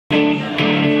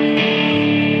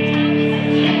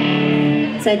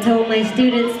So I told my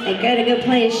students, I gotta go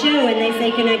play a show, and they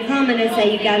say, can I come? And I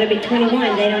say, you gotta be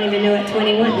 21. They don't even know at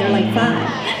 21, they're like 5.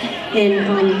 And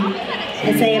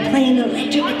I say, I play an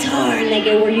electric guitar, and they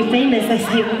go, were you famous? I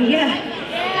say, well, yeah,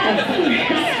 of course.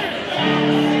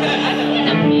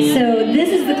 So this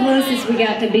is the closest we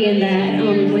got to being that,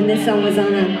 when this song was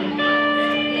on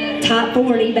a top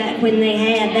 40 back when they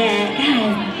had that.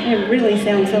 God, it really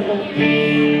sounds so old.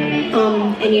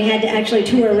 And you had to actually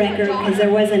tour a record because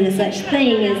there wasn't a such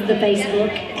thing as the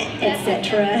Facebook,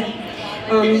 etc.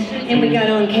 And we got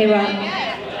on K-Rock.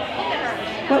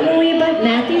 What were we about?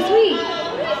 Matthew Sweet.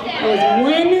 I was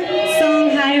one song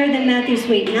higher than Matthew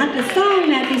Sweet. Not the song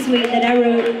Matthew Sweet that I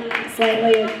wrote,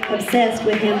 slightly obsessed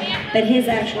with him, but his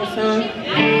actual song.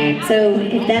 So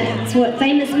if that's what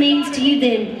famous means to you,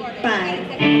 then by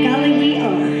golly we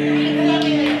are.